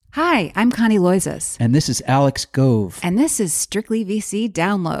Hi, I'm Connie Loizas. And this is Alex Gove. And this is Strictly VC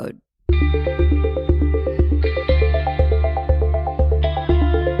Download.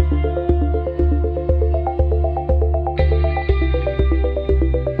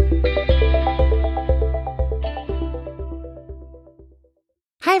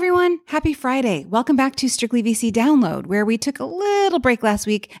 Hi, everyone. Happy Friday. Welcome back to Strictly VC Download, where we took a little break last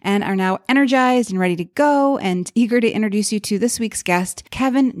week and are now energized and ready to go and eager to introduce you to this week's guest,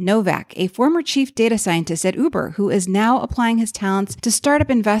 Kevin Novak, a former chief data scientist at Uber, who is now applying his talents to startup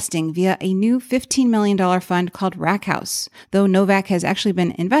investing via a new $15 million fund called Rackhouse, though Novak has actually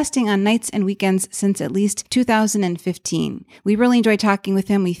been investing on nights and weekends since at least 2015. We really enjoyed talking with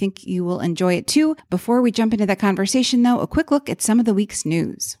him. We think you will enjoy it too. Before we jump into that conversation, though, a quick look at some of the week's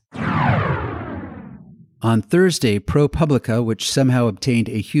news. On Thursday, ProPublica, which somehow obtained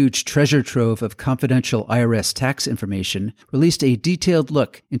a huge treasure trove of confidential IRS tax information, released a detailed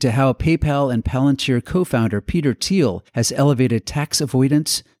look into how PayPal and Palantir co-founder Peter Thiel has elevated tax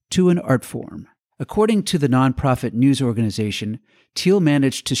avoidance to an art form. According to the nonprofit news organization, Thiel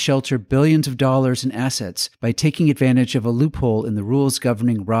managed to shelter billions of dollars in assets by taking advantage of a loophole in the rules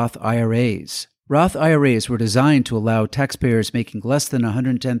governing Roth IRAs. Roth IRAs were designed to allow taxpayers making less than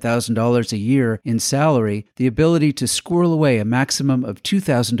 $110,000 a year in salary the ability to squirrel away a maximum of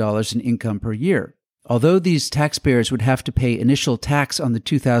 $2,000 in income per year. Although these taxpayers would have to pay initial tax on the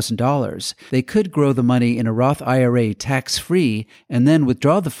 $2,000, they could grow the money in a Roth IRA tax-free and then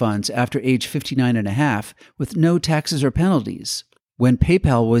withdraw the funds after age 59 and a half with no taxes or penalties. When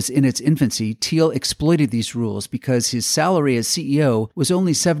PayPal was in its infancy, Thiel exploited these rules because his salary as CEO was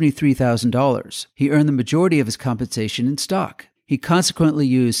only $73,000. He earned the majority of his compensation in stock. He consequently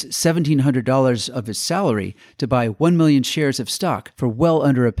used $1,700 of his salary to buy 1 million shares of stock for well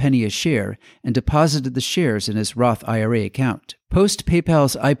under a penny a share and deposited the shares in his Roth IRA account. Post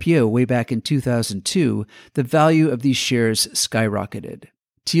PayPal's IPO way back in 2002, the value of these shares skyrocketed.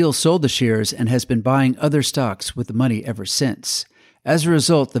 Thiel sold the shares and has been buying other stocks with the money ever since. As a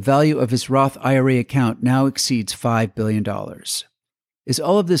result, the value of his Roth IRA account now exceeds $5 billion. Is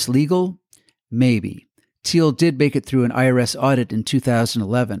all of this legal? Maybe. Thiel did make it through an IRS audit in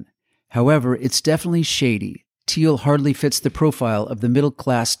 2011. However, it's definitely shady. Thiel hardly fits the profile of the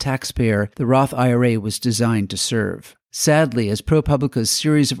middle-class taxpayer the Roth IRA was designed to serve. Sadly, as ProPublica's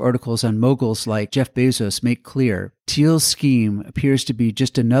series of articles on moguls like Jeff Bezos make clear, Thiel's scheme appears to be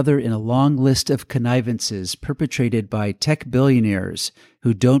just another in a long list of connivances perpetrated by tech billionaires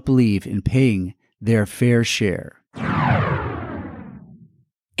who don't believe in paying their fair share.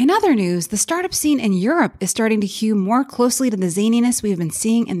 In other news, the startup scene in Europe is starting to hew more closely to the zaniness we've been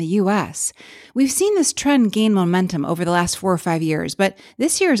seeing in the US. We've seen this trend gain momentum over the last 4 or 5 years, but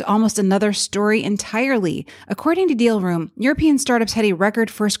this year is almost another story entirely. According to Dealroom, European startups had a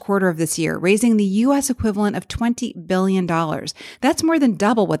record first quarter of this year, raising the US equivalent of $20 billion. That's more than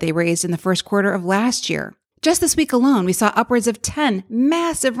double what they raised in the first quarter of last year. Just this week alone, we saw upwards of 10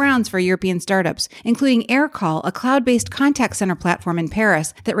 massive rounds for European startups, including Aircall, a cloud-based contact center platform in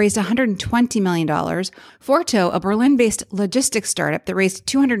Paris that raised $120 million, Forto, a Berlin-based logistics startup that raised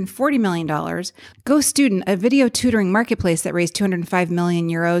 $240 million, GoStudent, a video tutoring marketplace that raised 205 million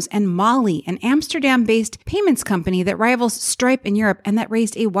euros, and Molly, an Amsterdam-based payments company that rivals Stripe in Europe and that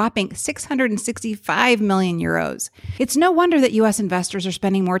raised a whopping 665 million euros. It's no wonder that U.S. investors are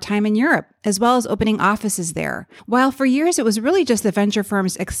spending more time in Europe, as well as opening offices there. While for years it was really just the venture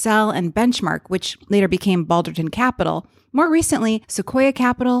firms Excel and Benchmark, which later became Balderton Capital, more recently, Sequoia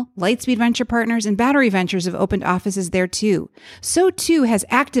Capital, Lightspeed Venture Partners, and Battery Ventures have opened offices there too. So too has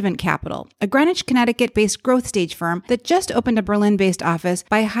Activant Capital, a Greenwich, Connecticut-based growth stage firm that just opened a Berlin-based office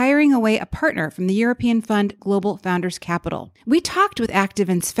by hiring away a partner from the European fund Global Founders Capital. We talked with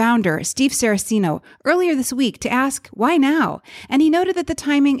Activant's founder, Steve Saraceno, earlier this week to ask why now, and he noted that the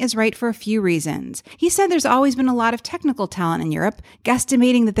timing is right for a few reasons. He said there's always been a lot of technical talent in Europe,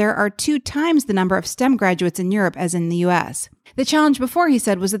 guesstimating that there are 2 times the number of STEM graduates in Europe as in the U.S. The challenge before, he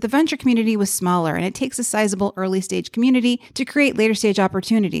said, was that the venture community was smaller, and it takes a sizable early-stage community to create later-stage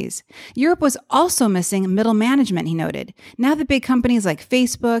opportunities. Europe was also missing middle management, he noted. Now that big companies like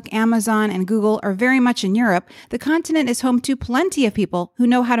Facebook, Amazon, and Google are very much in Europe, the continent is home to plenty of people who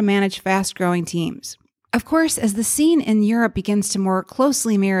know how to manage fast-growing teams. Of course, as the scene in Europe begins to more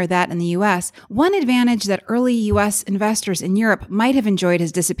closely mirror that in the U.S., one advantage that early U.S. investors in Europe might have enjoyed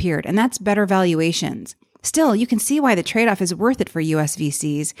has disappeared, and that's better valuations. Still, you can see why the trade-off is worth it for U.S.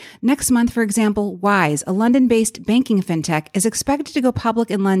 VCs. Next month, for example, Wise, a London-based banking fintech, is expected to go public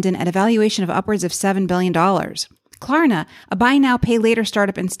in London at a valuation of upwards of $7 billion. Klarna, a buy now, pay later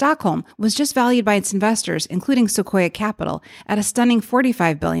startup in Stockholm, was just valued by its investors, including Sequoia Capital, at a stunning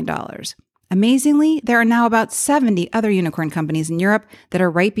 $45 billion. Amazingly, there are now about 70 other unicorn companies in Europe that are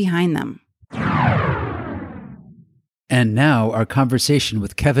right behind them. And now our conversation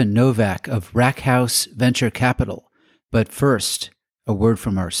with Kevin Novak of Rackhouse Venture Capital. But first, a word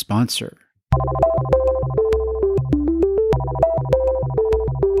from our sponsor.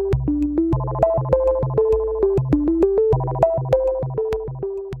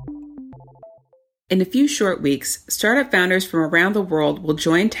 In a few short weeks, startup founders from around the world will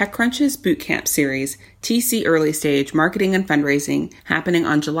join TechCrunch's Bootcamp series, TC Early Stage Marketing and Fundraising, happening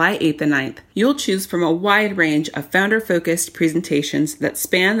on July 8th and 9th. You'll choose from a wide range of founder-focused presentations that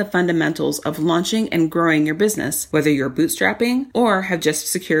span the fundamentals of launching and growing your business, whether you're bootstrapping or have just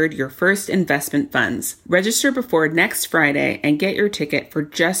secured your first investment funds. Register before next Friday and get your ticket for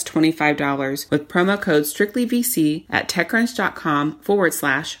just $25 with promo code StrictlyVC at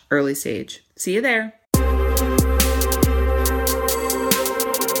TechCrunch.com/early stage. See you there.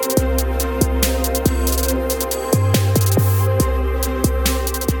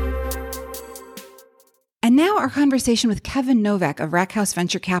 And now our conversation with Kevin Novak of Rackhouse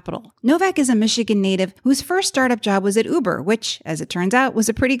Venture Capital. Novak is a Michigan native whose first startup job was at Uber, which, as it turns out, was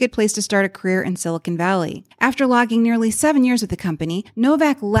a pretty good place to start a career in Silicon Valley. After logging nearly 7 years with the company,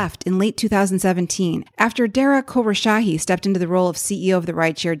 Novak left in late 2017 after Dara Khosrowshahi stepped into the role of CEO of the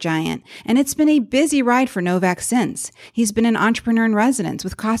rideshare giant. And it's been a busy ride for Novak since. He's been an entrepreneur in residence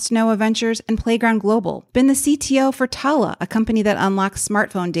with Costanoa Ventures and Playground Global, been the CTO for Tala, a company that unlocks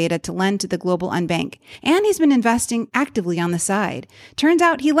smartphone data to lend to the global unbank. And he's been investing actively on the side. Turns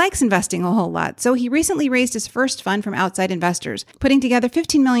out he likes investing a whole lot, so he recently raised his first fund from outside investors, putting together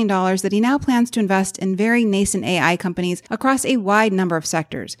 $15 million that he now plans to invest in very nascent AI companies across a wide number of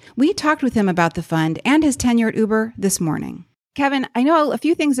sectors. We talked with him about the fund and his tenure at Uber this morning. Kevin, I know a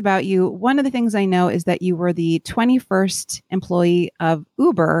few things about you. One of the things I know is that you were the 21st employee of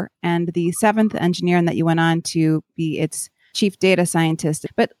Uber and the 7th engineer, and that you went on to be its chief data scientist.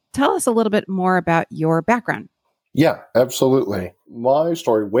 But tell us a little bit more about your background. Yeah, absolutely. My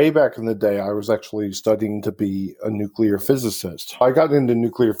story, way back in the day, I was actually studying to be a nuclear physicist. I got into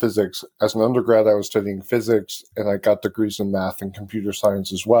nuclear physics. As an undergrad, I was studying physics, and I got degrees in math and computer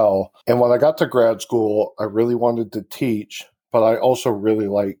science as well. And when I got to grad school, I really wanted to teach, but I also really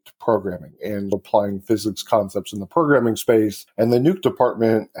liked programming and applying physics concepts in the programming space. And the nuke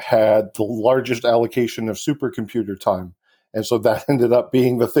department had the largest allocation of supercomputer time. And so that ended up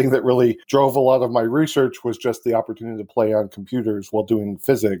being the thing that really drove a lot of my research, was just the opportunity to play on computers while doing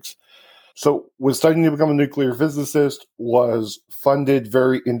physics. So was studying to become a nuclear physicist, was funded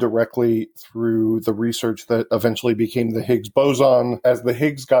very indirectly through the research that eventually became the Higgs boson. As the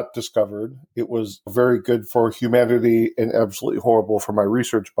Higgs got discovered, it was very good for humanity and absolutely horrible for my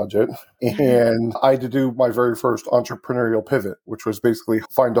research budget. And I had to do my very first entrepreneurial pivot, which was basically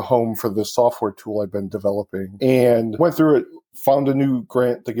find a home for this software tool I'd been developing. And went through it, found a new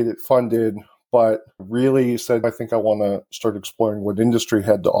grant to get it funded, but really said, I think I want to start exploring what industry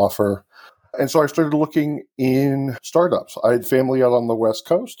had to offer. And so I started looking in startups. I had family out on the West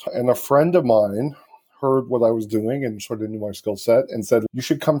Coast, and a friend of mine heard what I was doing and sort of knew my skill set and said, you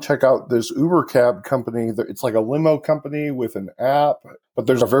should come check out this Uber cab company. It's like a limo company with an app, but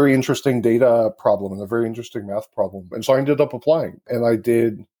there's a very interesting data problem and a very interesting math problem. And so I ended up applying, and I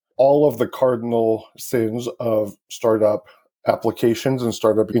did all of the cardinal sins of startup applications and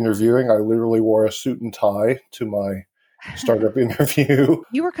startup interviewing. I literally wore a suit and tie to my startup interview.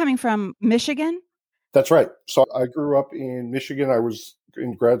 You were coming from Michigan? That's right. So I grew up in Michigan. I was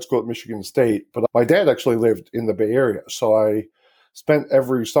in grad school at Michigan State, but my dad actually lived in the Bay Area. So I spent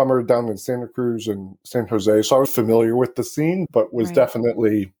every summer down in Santa Cruz and San Jose. So I was familiar with the scene, but was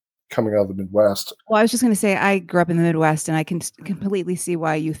definitely coming out of the Midwest. Well, I was just going to say, I grew up in the Midwest, and I can completely see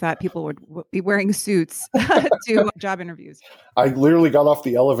why you thought people would be wearing suits to job interviews. I literally got off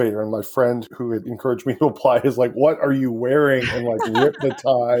the elevator, and my friend who had encouraged me to apply is like, what are you wearing? And like ripped the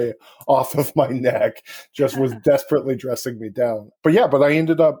tie off of my neck, just was desperately dressing me down. But I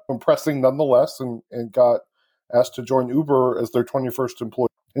ended up impressing nonetheless and got asked to join Uber as their 21st employee.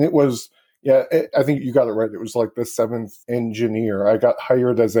 And it was, I think you got it right. It was like the 7th engineer. I got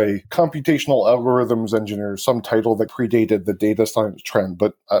hired as a computational algorithms engineer, some title that predated the data science trend,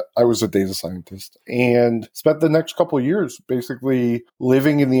 but I was a data scientist and spent the next couple of years basically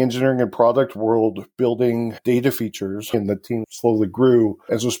living in the engineering and product world, building data features, and the team slowly grew.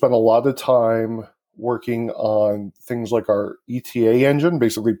 And so spent a lot of time working on things like our ETA engine,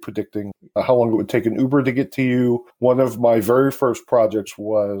 basically predicting how long it would take an Uber to get to you. One of my very first projects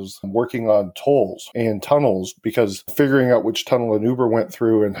was working on tolls and tunnels, because figuring out which tunnel an Uber went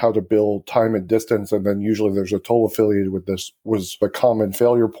through and how to build time and distance, and then usually there's a toll affiliated with this, was a common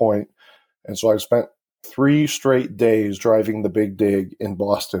failure point. And so I spent 3 straight days driving the Big Dig in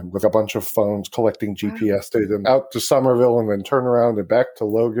Boston with a bunch of phones collecting GPS data, and out to Somerville and then turn around and back to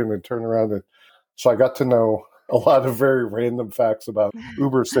Logan and turn around. And so I got to know a lot of very random facts about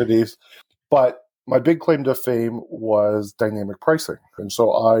Uber cities. But my big claim to fame was dynamic pricing. And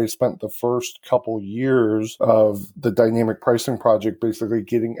so I spent the first couple years of the dynamic pricing project basically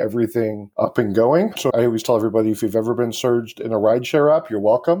getting everything up and going. So I always tell everybody, if you've ever been surged in a rideshare app, you're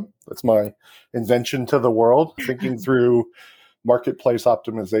welcome. That's my invention to the world. Thinking through marketplace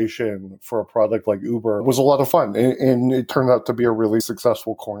optimization for a product like Uber was a lot of fun. And it turned out to be a really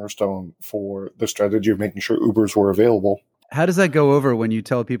successful cornerstone for the strategy of making sure Ubers were available. How does that go over when you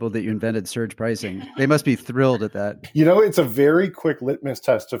tell people that you invented surge pricing? They must be thrilled at that. It's a very quick litmus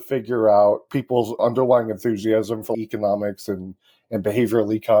test to figure out people's underlying enthusiasm for economics and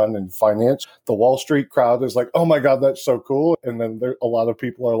behavioral econ and finance. The Wall Street crowd is like, oh my God, that's so cool. And then a lot of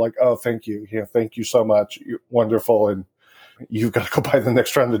people are like, oh, thank you. Yeah, thank you so much. You're wonderful. And you've got to go buy the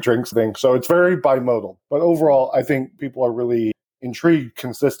next round of drinks thing. So it's very bimodal. But overall, I think people are really intrigued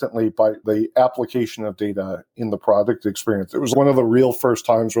consistently by the application of data in the product experience. It was one of the real first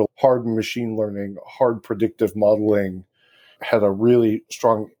times where hard machine learning, hard predictive modeling had a really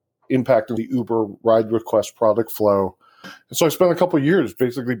strong impact on the Uber ride request product flow. And so I spent a couple of years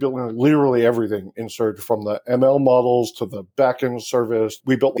basically building literally everything in Surge, from the ML models to the backend service.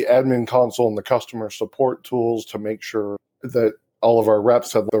 We built the admin console and the customer support tools to make sure that all of our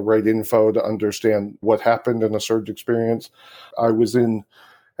reps had the right info to understand what happened in a surge experience. I was in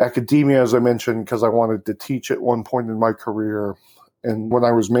academia, as I mentioned, because I wanted to teach at one point in my career. And when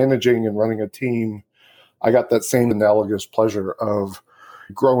I was managing and running a team, I got that same analogous pleasure of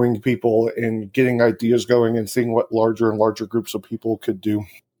growing people and getting ideas going and seeing what larger and larger groups of people could do.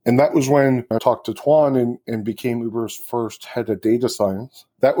 And that was when I talked to Tuan and became Uber's first head of data science.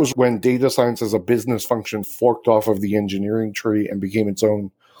 That was when data science as a business function forked off of the engineering tree and became its own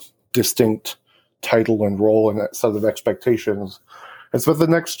distinct title and role and a set of expectations. And so for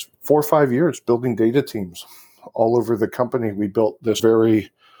the next 4 or 5 years, building data teams all over the company, we built this very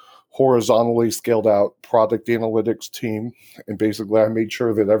horizontally scaled out product analytics team. And basically I made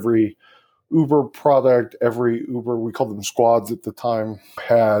sure that every Uber product, every Uber, we called them squads at the time,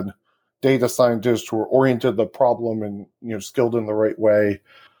 had data scientists who were oriented to the problem and skilled in the right way.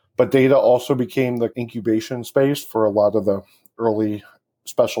 But data also became the incubation space for a lot of the early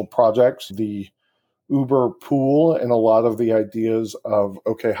special projects. The Uber pool and a lot of the ideas of,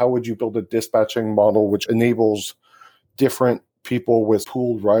 okay, how would you build a dispatching model which enables different people with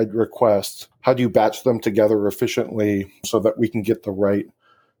pooled ride requests? How do you batch them together efficiently so that we can get the right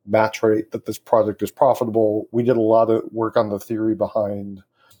match rate, that this product is profitable? We did a lot of work on the theory behind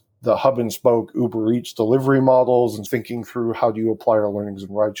the hub and spoke Uber Eats delivery models and thinking through how do you apply our learnings in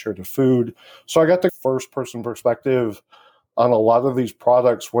rideshare to food. So I got the first person perspective on a lot of these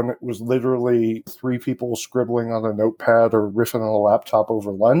products when it was literally 3 people scribbling on a notepad or riffing on a laptop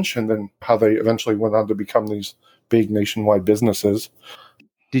over lunch, and then how they eventually went on to become these big nationwide businesses.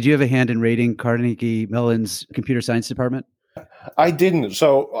 Did you have a hand in rating Carnegie Mellon's computer science department? I didn't.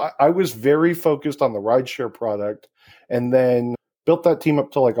 So I was very focused on the rideshare product, and then built that team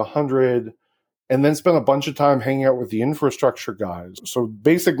up to like 100, and then spent a bunch of time hanging out with the infrastructure guys. So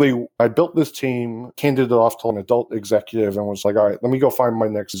basically, I built this team, handed it off to an adult executive, and was like, all right, let me go find my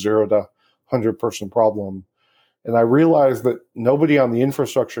next 0 to 100 person problem. And I realized that nobody on the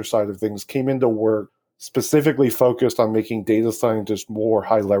infrastructure side of things came into work specifically focused on making data scientists more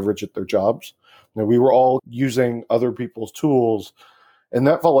high leverage at their jobs. We were all using other people's tools, and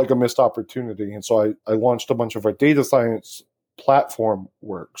that felt like a missed opportunity. And so I launched a bunch of our data science platform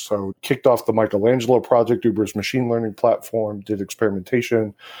work. So kicked off the Michelangelo project, Uber's machine learning platform, did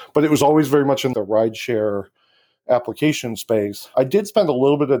experimentation, but it was always very much in the rideshare application space. I did spend a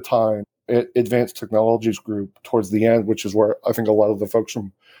little bit of time at Advanced Technologies Group towards the end, which is where I think a lot of the folks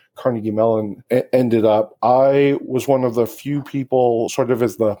from Carnegie Mellon ended up. I was one of the few people sort of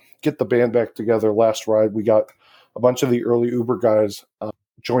as the get the band back together last ride. We got a bunch of the early Uber guys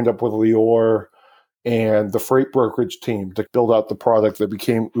joined up with Lior and the freight brokerage team to build out the product that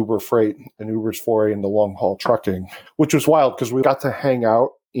became Uber Freight and Uber's foray into long haul trucking, which was wild because we got to hang out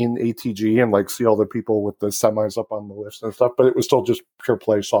in ATG and like see all the people with the semis up on the lifts and stuff, but it was still just pure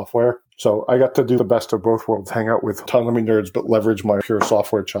play software. So I got to do the best of both worlds, hang out with autonomy nerds, but leverage my pure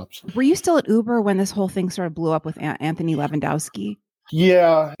software chops. Were you still at Uber when this whole thing sort of blew up with Anthony Lewandowski?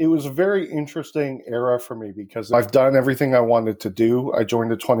 Yeah, it was a very interesting era for me because I've done everything I wanted to do. I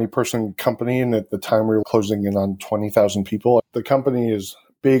joined a 20-person company, and at the time we were closing in on 20,000 people. The company is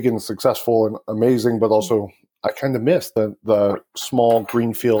big and successful and amazing, but also I kind of missed the small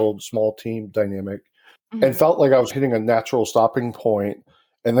greenfield, small team dynamic and felt like I was hitting a natural stopping point.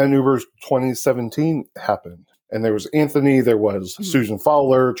 And then Uber's 2017 happened. And there was Anthony, there was Susan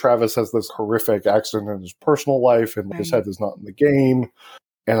Fowler. Travis has this horrific accident in his personal life and his head is not in the game.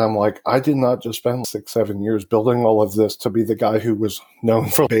 And I'm like, I did not just spend 6-7 years building all of this to be the guy who was known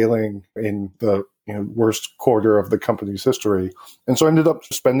for failing in the worst quarter of the company's history. And so I ended up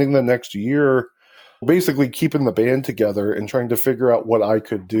spending the next year basically keeping the band together and trying to figure out what I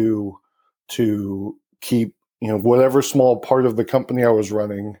could do to keep, whatever small part of the company I was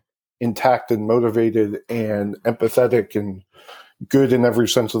running intact and motivated and empathetic and good in every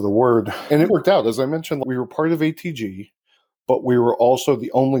sense of the word. And it worked out. As I mentioned, we were part of ATG, but we were also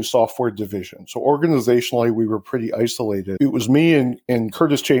the only software division. So organizationally, we were pretty isolated. It was me and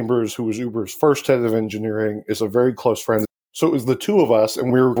Curtis Chambers, who was Uber's first head of engineering, is a very close friend. So it was the two of us,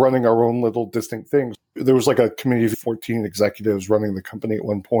 and we were running our own little distinct things. There was like a committee of 14 executives running the company at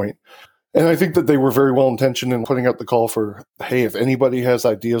one point. And I think that they were very well-intentioned in putting out the call for, hey, if anybody has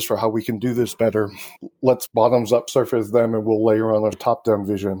ideas for how we can do this better, let's bottoms-up surface them and we'll layer on a top-down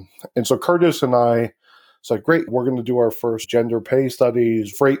vision. And so Curtis and I said, great, we're going to do our first gender pay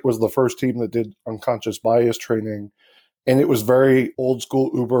studies. Freight was the first team that did unconscious bias training. And it was very old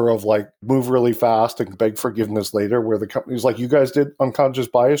school Uber of like move really fast and beg forgiveness later, where the company's like, you guys did unconscious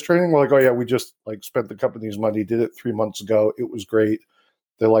bias training? We're like, oh yeah, we just like spent the company's money, did it 3 months ago. It was great.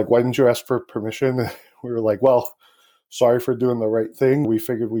 They're like, why didn't you ask for permission? We were like, well, sorry for doing the right thing. We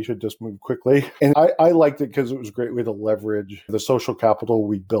figured we should just move quickly. And I liked it because it was a great way to leverage the social capital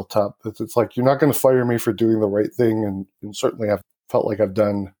we built up. It's like, you're not going to fire me for doing the right thing. And certainly I've felt like I've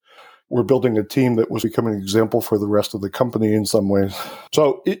done. We're building a team that was becoming an example for the rest of the company in some ways.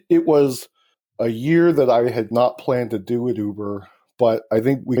 So it was a year that I had not planned to do at Uber, but I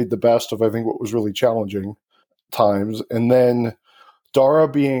think we made the best of, what was really challenging times. And then Dara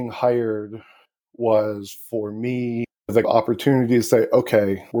being hired was, for me, the opportunity to say,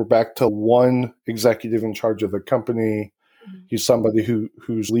 okay, we're back to one executive in charge of the company. He's somebody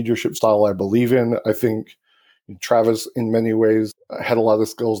whose leadership style I believe in. I think Travis, in many ways, had a lot of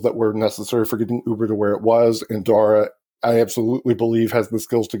skills that were necessary for getting Uber to where it was. And Dara, I absolutely believe, has the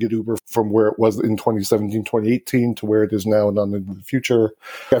skills to get Uber from where it was in 2017, 2018 to where it is now and on into the future.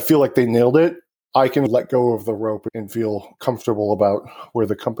 I feel like they nailed it. I can let go of the rope and feel comfortable about where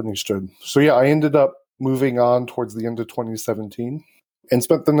the company stood. So yeah, I ended up moving on towards the end of 2017 and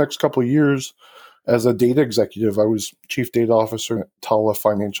spent the next couple of years as a data executive. I was chief data officer at Tala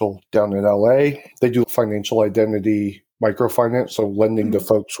Financial down in LA. They do financial identity microfinance, so lending to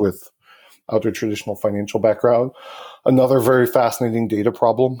folks without a traditional financial background. Another very fascinating data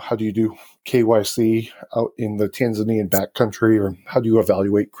problem. How do you do KYC out in the Tanzanian backcountry, or how do you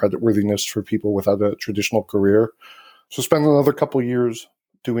evaluate creditworthiness for people without a traditional career? So spent another couple of years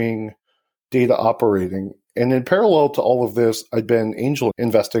doing data operating. And in parallel to all of this, I'd been angel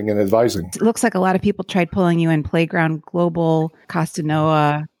investing and advising. It looks like a lot of people tried pulling you in: Playground Global, Costa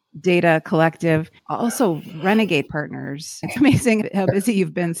Noa, Data Collective, also Renegade Partners. It's amazing how busy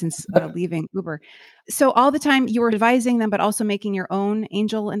you've been since leaving Uber. So all the time you were advising them, but also making your own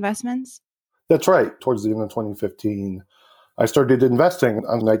angel investments? That's right. Towards the end of 2015, I started investing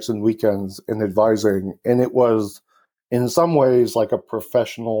on nights and weekends and advising. And it was in some ways like a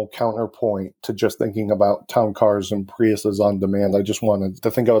professional counterpoint to just thinking about town cars and Priuses on demand. I just wanted to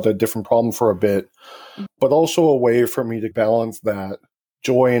think about a different problem for a bit, but also a way for me to balance that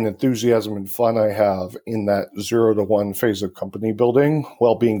joy and enthusiasm and fun I have in that 0 to 1 phase of company building,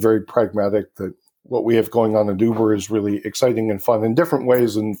 while being very pragmatic that what we have going on at Uber is really exciting and fun in different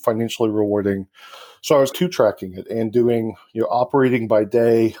ways and financially rewarding. So I was two-tracking it and doing, operating by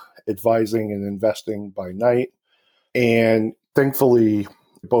day, advising and investing by night. And thankfully,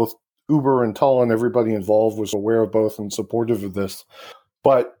 both Uber and Tala and everybody involved was aware of both and supportive of this.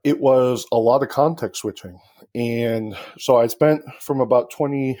 But it was a lot of context switching. And so I spent from about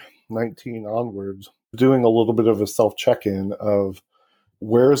 2019 onwards doing a little bit of a self-check-in of,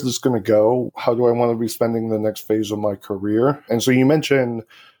 where is this going to go? How do I want to be spending the next phase of my career? And so you mentioned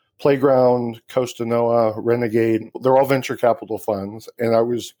Playground, Costa Noa, Renegade. They're all venture capital funds. And I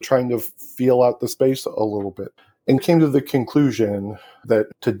was trying to feel out the space a little bit. and came to the conclusion that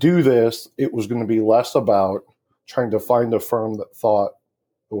to do this, it was going to be less about trying to find a firm that thought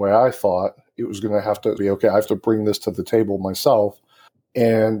the way I thought. It was going to have to be, okay, I have to bring this to the table myself.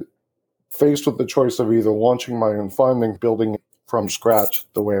 And faced with the choice of either launching my own fund and building it from scratch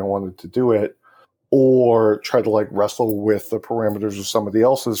the way I wanted to do it, or try to wrestle with the parameters of somebody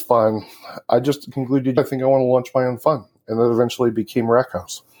else's fund, I just concluded I think I want to launch my own fund. And that eventually became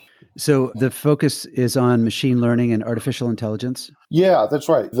Rackhouse. So the focus is on machine learning and artificial intelligence? Yeah, that's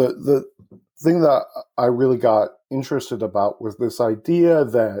right. The thing that I really got interested about was this idea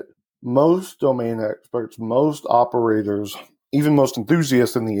that most domain experts, most operators, even most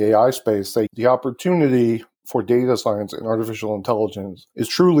enthusiasts in the AI space say the opportunity for data science and artificial intelligence is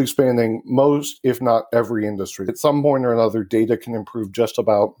truly spanning most, if not every industry. At some point or another, data can improve just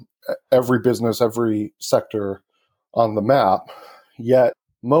about every business, every sector on the map. Yet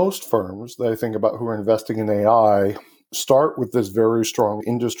most firms that I think about who are investing in AI start with this very strong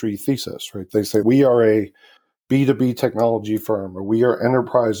industry thesis, right? They say, we are a B2B technology firm, or we are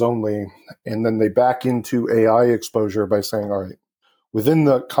enterprise only. And then they back into AI exposure by saying, all right, within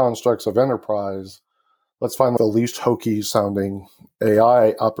the constructs of enterprise, let's find the least hokey sounding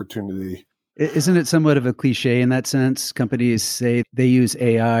AI opportunity. Isn't it somewhat of a cliche in that sense? Companies say they use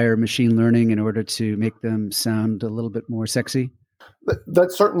AI or machine learning in order to make them sound a little bit more sexy?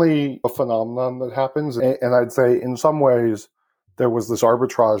 That's certainly a phenomenon that happens. And I'd say in some ways, there was this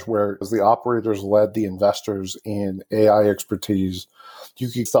arbitrage where as the operators led the investors in AI expertise, you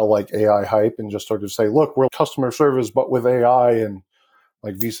could sell AI hype and just sort of say, look, we're customer service, but with AI, and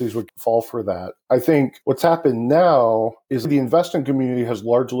VCs would fall for that. I think what's happened now is the investing community has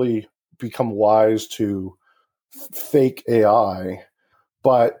largely become wise to fake AI,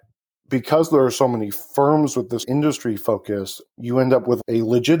 but because there are so many firms with this industry focus, you end up with a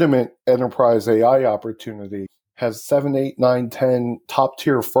legitimate enterprise AI opportunity, has 7, 8, 9, 10 top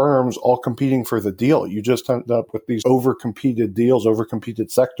tier firms all competing for the deal. You just end up with these overcompeted deals,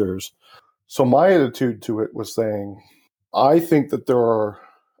 overcompeted sectors. So my attitude to it was saying, I think that there are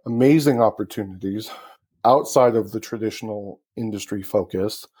amazing opportunities outside of the traditional industry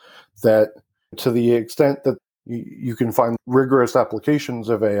focus that, to the extent that you can find rigorous applications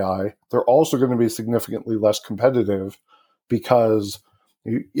of AI, they're also going to be significantly less competitive because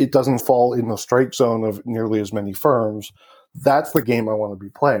it doesn't fall in the strike zone of nearly as many firms. That's the game I want to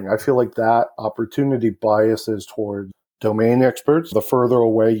be playing. I feel like that opportunity biases toward domain experts. The further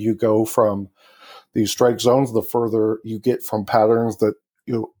away you go from these strike zones, the further you get from patterns that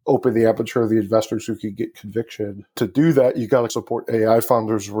open the aperture of the investors who could get conviction. To do that, you got to support AI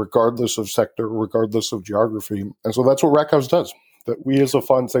founders regardless of sector, regardless of geography. And so that's what Rackhouse does. That we as a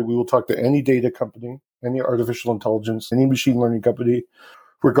fund say we will talk to any data company, any artificial intelligence, any machine learning company,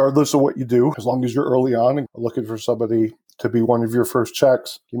 regardless of what you do, as long as you're early on and looking for somebody to be one of your first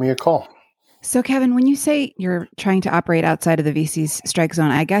checks, give me a call. So, Kevin, when you say you're trying to operate outside of the VC's strike zone,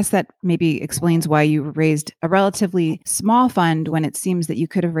 I guess that maybe explains why you raised a relatively small fund when it seems that you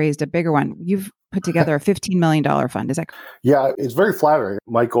could have raised a bigger one. You've put together a $15 million fund. Is that correct? Yeah, it's very flattering.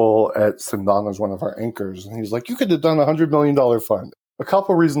 Michael at Sindana is one of our anchors, and he's like, you could have done a $100 million fund. A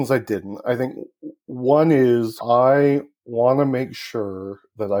couple of reasons I didn't. I think one is I want to make sure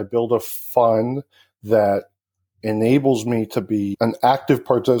that I build a fund that enables me to be an active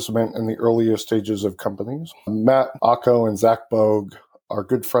participant in the earlier stages of companies. Matt Acco and Zach Bogue are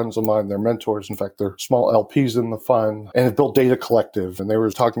good friends of mine. They're mentors. In fact, they're small LPs in the fund and have built Data Collective. And they were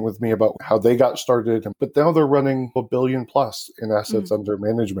talking with me about how they got started. But now they're running $1 billion plus in assets under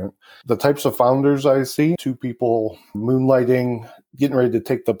management. The types of founders I see, 2 people moonlighting, getting ready to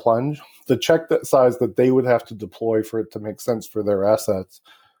take the plunge. The check that size that they would have to deploy for it to make sense for their assets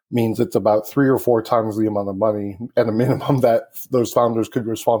means it's about 3 or 4 times the amount of money at a minimum that those founders could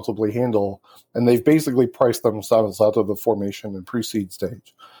responsibly handle. And they've basically priced themselves out of the formation and pre-seed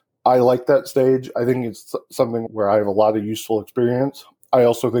stage. I like that stage. I think it's something where I have a lot of useful experience. I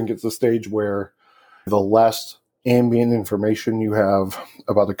also think it's a stage where the less ambient information you have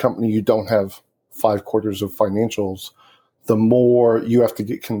about a company, you don't have 5 quarters of financials, the more you have to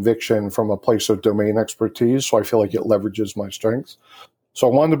get conviction from a place of domain expertise. So I feel like it leverages my strengths. So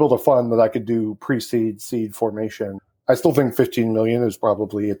I wanted to build a fund that I could do pre-seed, seed formation. I still think 15 million is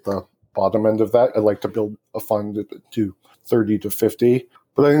probably at the bottom end of that. I'd like to build a fund to 30 to 50.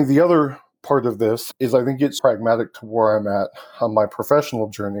 But I think the other part of this is I think it's pragmatic to where I'm at on my professional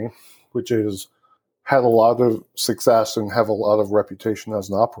journey, which is had a lot of success and have a lot of reputation as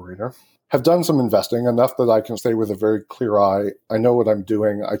an operator. Have done some investing, enough that I can stay with a very clear eye. I know what I'm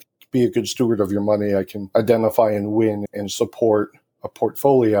doing. I can be a good steward of your money. I can identify and win and support a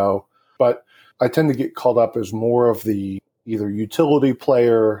portfolio. But I tend to get caught up as more of the either utility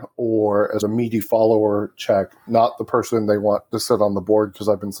player or as a meaty follower check, not the person they want to sit on the board, because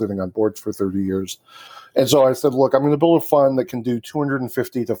I've been sitting on boards for 30 years. And so I said, look, I'm going to build a fund that can do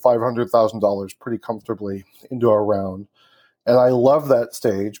 $250,000 to $500,000 pretty comfortably into our round. And I love that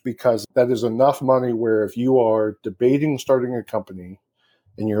stage because that is enough money where if you are debating starting a company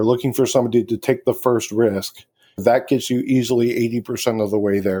and you're looking for somebody to take the first risk, that gets you easily 80% of the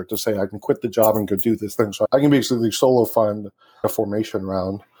way there to say, I can quit the job and go do this thing. So I can basically solo fund a formation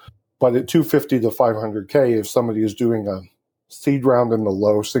round. But at $250,000 to $500,000, if somebody is doing a seed round in the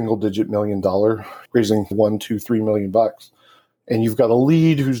low single-digit $1 million, raising $1, $2, $3 million, and you've got a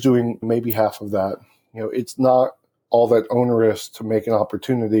lead who's doing maybe half of that, it's not all that onerous to make an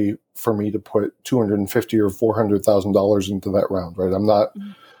opportunity for me to put $250,000 or $400,000 into that round, right? I'm not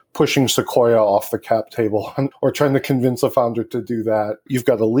pushing Sequoia off the cap table or trying to convince a founder to do that. You've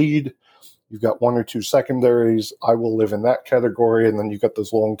got a lead, you've got one or two secondaries. I will live in that category. And then you've got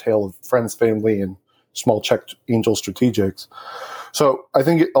this long tail of friends, family, and small check angel strategics. So I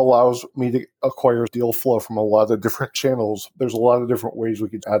think it allows me to acquire deal flow from a lot of different channels. There's a lot of different ways we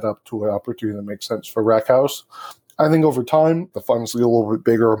could add up to an opportunity that makes sense for Rackhouse. I think over time, the funds get a little bit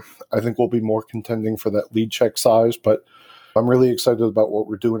bigger. I think we'll be more contending for that lead check size, but I'm really excited about what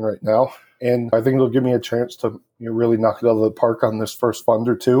we're doing right now. And I think it'll give me a chance to really knock it out of the park on this first fund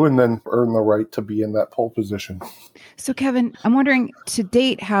or two and then earn the right to be in that pole position. So Kevin, I'm wondering to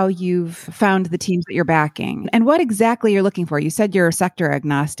date how you've found the teams that you're backing and what exactly you're looking for. You said you're sector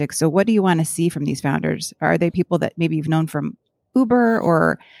agnostic. So what do you want to see from these founders? Are they people that maybe you've known from Uber,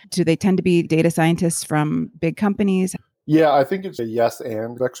 or do they tend to be data scientists from big companies? Yeah, I think it's a yes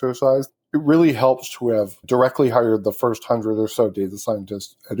and exercise. It really helps to have directly hired the first 100 or so data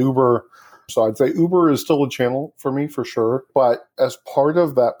scientists at Uber. So I'd say Uber is still a channel for me for sure. But as part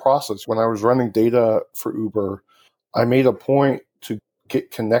of that process, when I was running data for Uber, I made a point to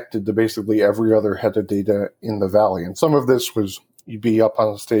get connected to basically every other head of data in the Valley. And some of this was you'd be up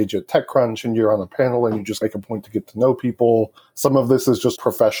on a stage at TechCrunch and you're on a panel and you just make a point to get to know people. Some of this is just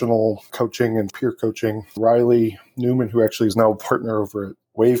professional coaching and peer coaching. Riley Newman, who actually is now a partner over at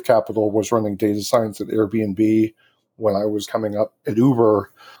Wave Capital, was running data science at Airbnb when I was coming up at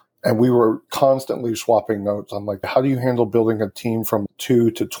Uber. And we were constantly swapping notes on how do you handle building a team from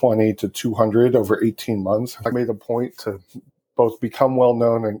 2 to 20 to 200 over 18 months? I made a point to both become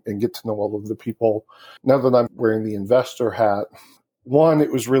well-known and get to know all of the people. Now that I'm wearing the investor hat, one,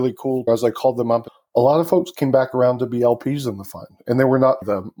 it was really cool. As I called them up, a lot of folks came back around to be LPs in the fund. And they were not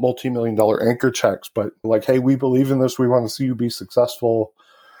the multi-million-dollar anchor checks, but hey, we believe in this. We want to see you be successful.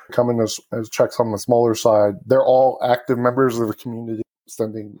 Coming as checks on the smaller side. They're all active members of the community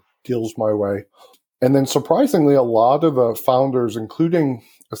sending deals my way. And then surprisingly, a lot of the founders, including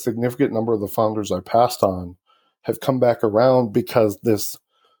a significant number of the founders I passed on, have come back around because this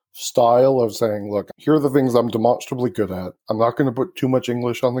style of saying, look, here are the things I'm demonstrably good at. I'm not going to put too much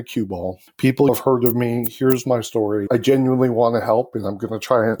English on the cue ball. People have heard of me. Here's my story. I genuinely want to help, and I'm going to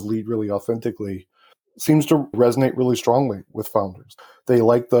try and lead really authentically. Seems to resonate really strongly with founders. They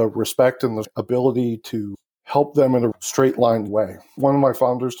like the respect and the ability to help them in a straight line way. One of my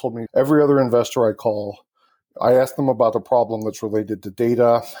founders told me every other investor I call, I ask them about a problem that's related to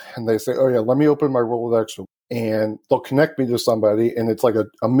data, and they say, oh yeah, let me open my Rolodex, and they'll connect me to somebody, and it's like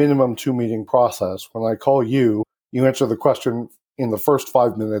a minimum 2-meeting process. When I call you, you answer the question in the first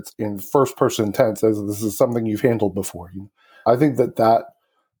 5 minutes in first person tense as this is something you've handled before. I think that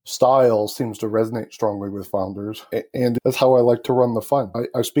style seems to resonate strongly with founders, and that's how I like to run the fund.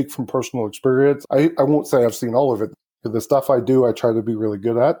 I speak from personal experience. I won't say I've seen all of it. The stuff I do, I try to be really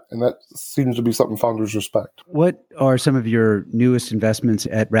good at, and that seems to be something founders respect. What are some of your newest investments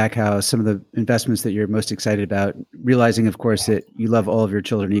at Rackhouse, some of the investments that you're most excited about, realizing, of course, that you love all of your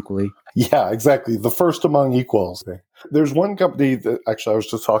children equally? Yeah, exactly. The first among equals. There's one company that actually I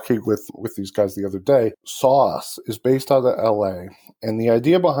was just talking with these guys the other day. Sauce is based out of LA. And the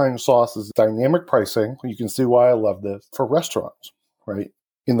idea behind Sauce is dynamic pricing. You can see why I love this for restaurants, right?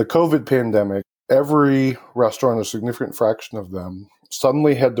 In the COVID pandemic, every restaurant, a significant fraction of them,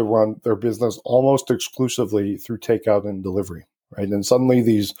 suddenly had to run their business almost exclusively through takeout and delivery, right? And suddenly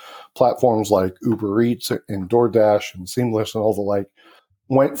these platforms like Uber Eats and DoorDash and Seamless and all the like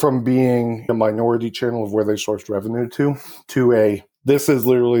went from being a minority channel of where they sourced revenue to this is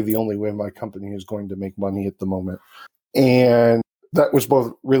literally the only way my company is going to make money at the moment. And that was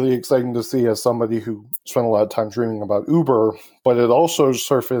both really exciting to see as somebody who spent a lot of time dreaming about Uber, but it also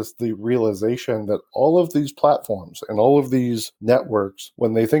surfaced the realization that all of these platforms and all of these networks,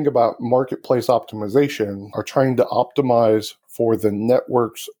 when they think about marketplace optimization, are trying to optimize for the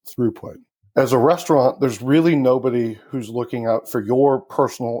network's throughput. As a restaurant, there's really nobody who's looking out for your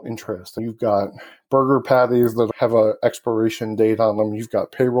personal interest. You've got burger patties that have an expiration date on them. You've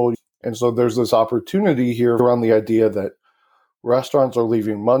got payroll. And so there's this opportunity here around the idea that restaurants are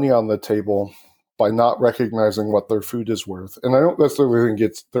leaving money on the table by not recognizing what their food is worth. And I don't necessarily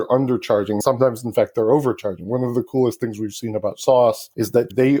think they're undercharging. Sometimes, in fact, they're overcharging. One of the coolest things we've seen about Sauce is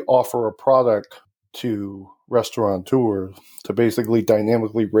that they offer a product to restaurateurs to basically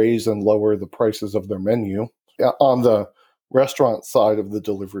dynamically raise and lower the prices of their menu on the restaurant side of the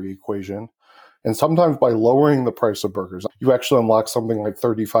delivery equation. And sometimes by lowering the price of burgers, you actually unlock something like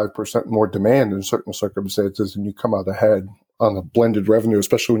 35% more demand in certain circumstances, and you come out ahead on a blended revenue,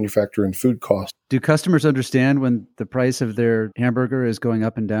 especially when you factor in food costs. Do customers understand when the price of their hamburger is going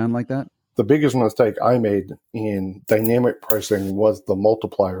up and down like that? The biggest mistake I made in dynamic pricing was the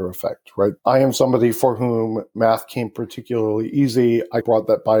multiplier effect, right? I am somebody for whom math came particularly easy. I brought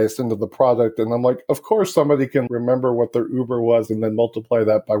that bias into the product, and I'm like, of course somebody can remember what their Uber was and then multiply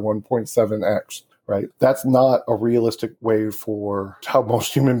that by 1.7x, right? That's not a realistic way for how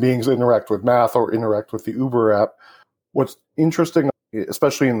most human beings interact with math or interact with the Uber app. What's interesting,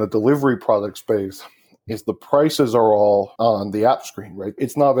 especially in the delivery product space, is the prices are all on the app screen, right?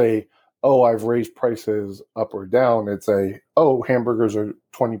 It's not I've raised prices up or down. It's hamburgers are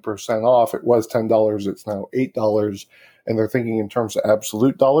 20% off. It was $10. It's now $8. And they're thinking in terms of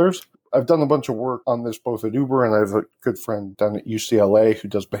absolute dollars. I've done a bunch of work on this both at Uber, and I have a good friend down at UCLA who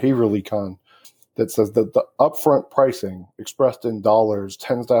does behavioral econ that says that the upfront pricing expressed in dollars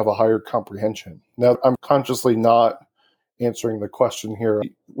tends to have a higher comprehension. Now, I'm consciously not answering the question here,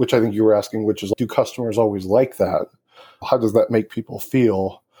 which I think you were asking, which is, do customers always like that? How does that make people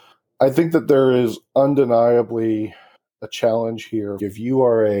feel? I think that there is undeniably a challenge here. If you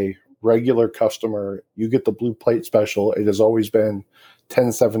are a regular customer, you get the blue plate special. It has always been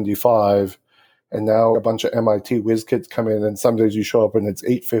 $10.75, and now a bunch of MIT whiz kids come in, and some days you show up and it's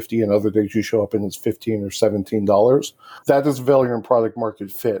 $8.50, and other days you show up and it's $15 or $17. That is failure in product market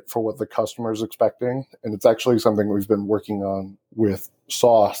fit for what the customer is expecting, and it's actually something we've been working on with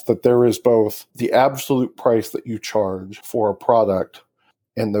Sauce, that there is both the absolute price that you charge for a product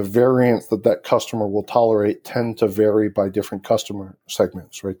and the variance that customer will tolerate tend to vary by different customer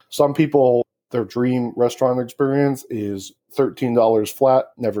segments, right? Some people, their dream restaurant experience is $13 flat,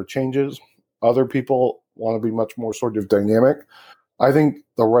 never changes. Other people want to be much more sort of dynamic. I think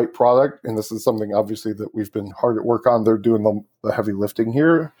the right product, and this is something obviously that we've been hard at work on, they're doing the heavy lifting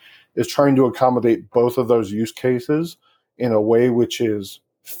here, is trying to accommodate both of those use cases in a way which is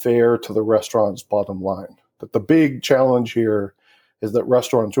fair to the restaurant's bottom line. But the big challenge here is that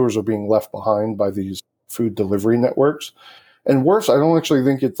restaurateurs are being left behind by these food delivery networks. And worse, I don't actually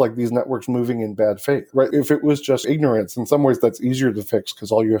think it's like these networks moving in bad faith, right? If it was just ignorance, in some ways that's easier to fix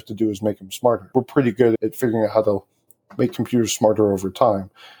because all you have to do is make them smarter. We're pretty good at figuring out how to make computers smarter over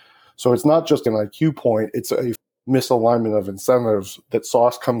time. So it's not just an IQ point, it's a misalignment of incentives that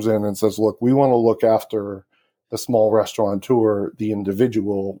Sauce comes in and says, look, we want to look after the small restaurateur, the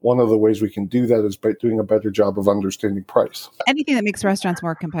individual. One of the ways we can do that is by doing a better job of understanding price. Anything that makes restaurants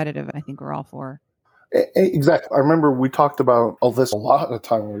more competitive, I think we're all for. Exactly. I remember we talked about all this a lot of the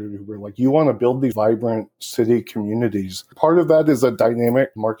time where we were like, you want to build these vibrant city communities. Part of that is a dynamic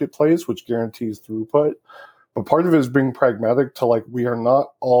marketplace, which guarantees throughput. But part of it is being pragmatic to like, we are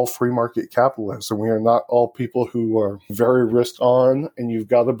not all free market capitalists, and we are not all people who are very risk on. And you've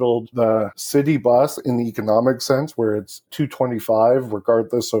got to build the city bus in the economic sense where it's $2.25,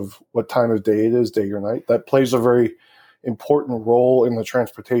 regardless of what time of day it is, day or night. That plays a very important role in the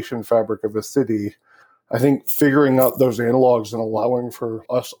transportation fabric of a city. I think figuring out those analogs and allowing for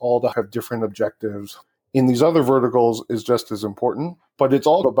us all to have different objectives in these other verticals is just as important. But it's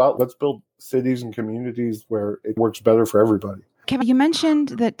all about, let's build cities and communities where it works better for everybody. Kevin, you mentioned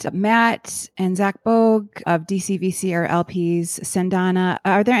that Matt and Zach Bogue of DCVC are LPs, Sendana.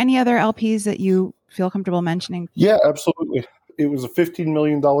 Are there any other LPs that you feel comfortable mentioning? Yeah, absolutely. It was a $15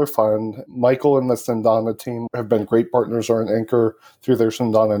 million fund. Michael and the Sendana team have been great partners, are an anchor through their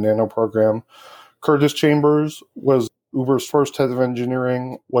Sendana Nano program. Curtis Chambers was Uber's first head of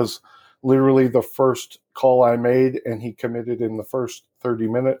engineering, was literally the first call I made, and he committed in the first 30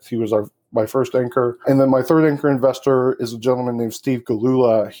 minutes. He was my first anchor. And then my third anchor investor is a gentleman named Steve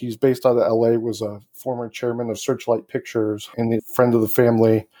Galula. He's based out of LA, was a former chairman of Searchlight Pictures and a friend of the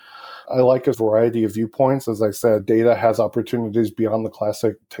family. I like a variety of viewpoints. As I said, data has opportunities beyond the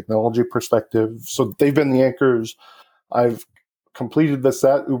classic technology perspective. So they've been the anchors. I've completed the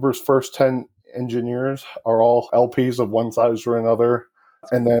set. Uber's first 10 engineers are all LPs of one size or another.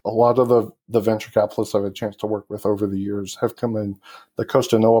 And then a lot of the venture capitalists I've had a chance to work with over the years have come in. The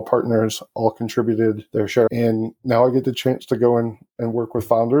Costa Noa partners all contributed their share. And now I get the chance to go in and work with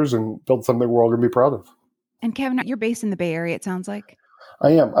founders and build something we're all going to be proud of. And Kevin, you're based in the Bay Area, it sounds like.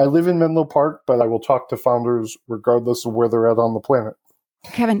 I am. I live in Menlo Park, but I will talk to founders regardless of where they're at on the planet.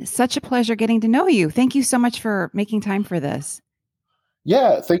 Kevin, such a pleasure getting to know you. Thank you so much for making time for this.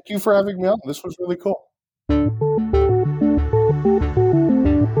 Yeah, thank you for having me on. This was really cool.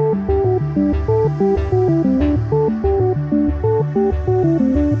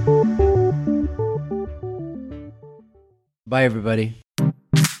 Bye, everybody.